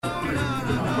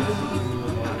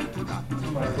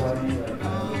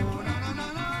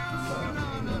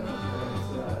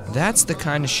That's the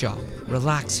kind of shop,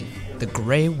 relaxing, the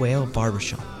Grey Whale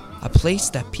Barbershop, a place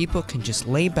that people can just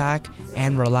lay back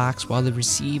and relax while they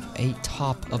receive a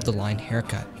top-of-the-line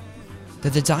haircut. The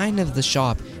design of the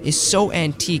shop is so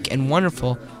antique and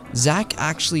wonderful, Zach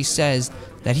actually says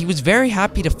that he was very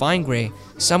happy to find Gray,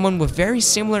 someone with very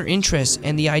similar interests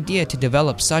and the idea to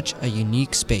develop such a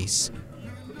unique space.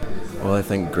 Well, I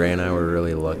think Gray and I were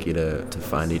really lucky to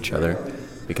find each other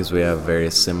because we have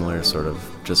very similar sort of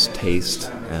just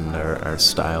taste and our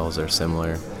styles are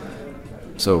similar.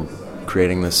 So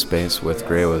creating this space with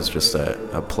Gray was just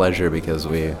a pleasure because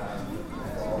we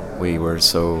were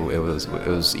so, it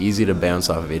was easy to bounce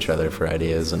off of each other for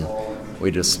ideas, and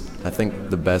I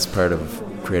think the best part of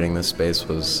creating this space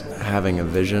was having a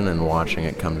vision and watching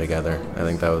it come together. I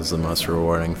think that was the most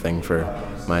rewarding thing for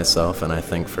myself and I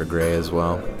think for Gray as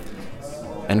well.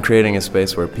 And creating a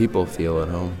space where people feel at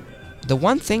home. The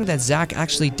one thing that Zach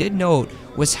actually did note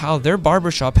was how their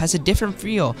barbershop has a different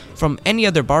feel from any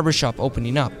other barbershop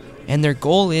opening up, and their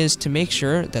goal is to make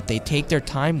sure that they take their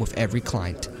time with every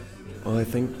client. Well, I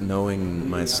think knowing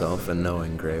myself and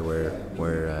knowing Gray,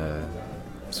 we're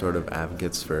sort of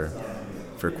advocates for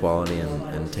quality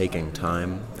and taking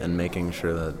time and making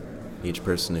sure that each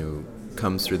person who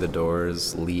comes through the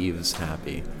doors leaves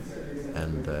happy.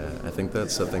 And I think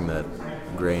that's something that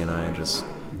Gray and I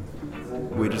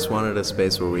we just wanted a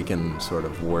space where we can sort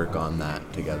of work on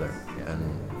that together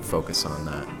and focus on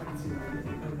that.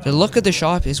 The look of the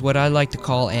shop is what I like to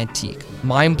call antique,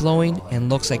 mind-blowing, and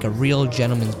looks like a real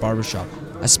gentleman's barbershop.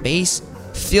 A space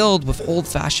filled with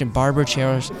old-fashioned barber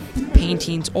chairs,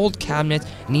 paintings, old cabinets,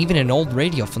 and even an old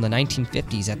radio from the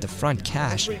 1950s at the front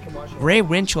cache. Ray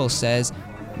Winchell says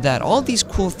that all these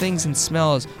cool things and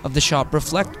smells of the shop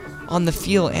reflect on the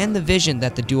feel and the vision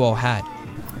that the duo had.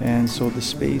 And so the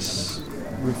space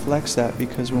reflects that,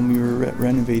 because when we were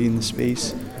renovating the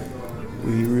space,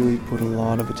 we really put a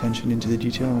lot of attention into the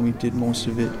detail, and we did most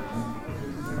of it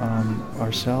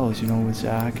ourselves, with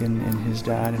Zach and his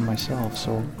dad and myself.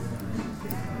 So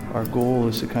our goal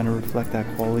is to kind of reflect that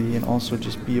quality and also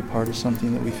just be a part of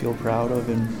something that we feel proud of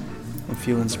and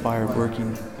feel inspired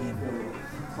working.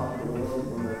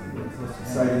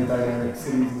 Exciting, dynamic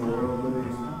cities in the world.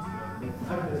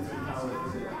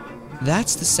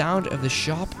 That's the sound of the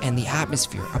shop and the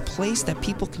atmosphere, a place that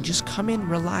people can just come in,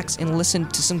 relax, and listen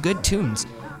to some good tunes.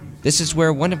 This is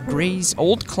where one of Gray's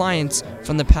old clients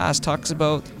from the past talks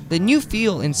about the new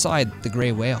feel inside the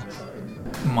Grey Whale.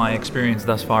 My experience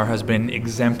thus far has been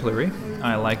exemplary.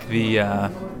 I like the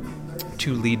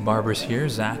two lead barbers here,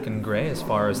 Zach and Gray, as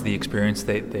far as the experience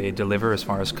they deliver as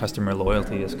far as customer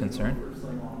loyalty is concerned.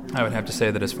 I would have to say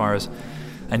that as far as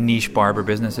a niche barber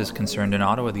business is concerned in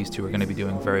Ottawa, these two are going to be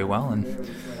doing very well, and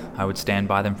I would stand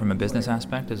by them from a business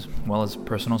aspect as well as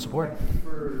personal support.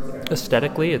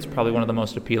 Aesthetically, it's probably one of the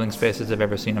most appealing spaces I've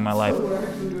ever seen in my life.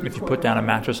 If you put down a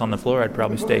mattress on the floor, I'd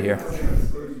probably stay here.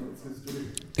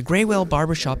 The Grey Whale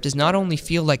Barbershop does not only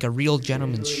feel like a real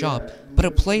gentleman's shop, but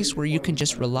a place where you can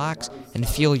just relax and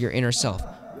feel your inner self,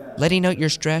 letting out your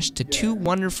stress to two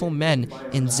wonderful men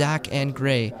in Zach and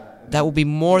Gray that will be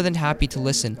more than happy to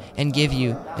listen and give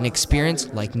you an experience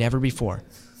like never before.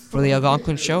 For the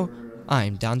Algonquin Show,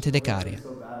 I'm Dante Decaria.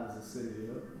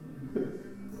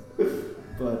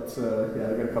 But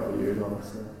I got a couple of years on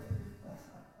us now.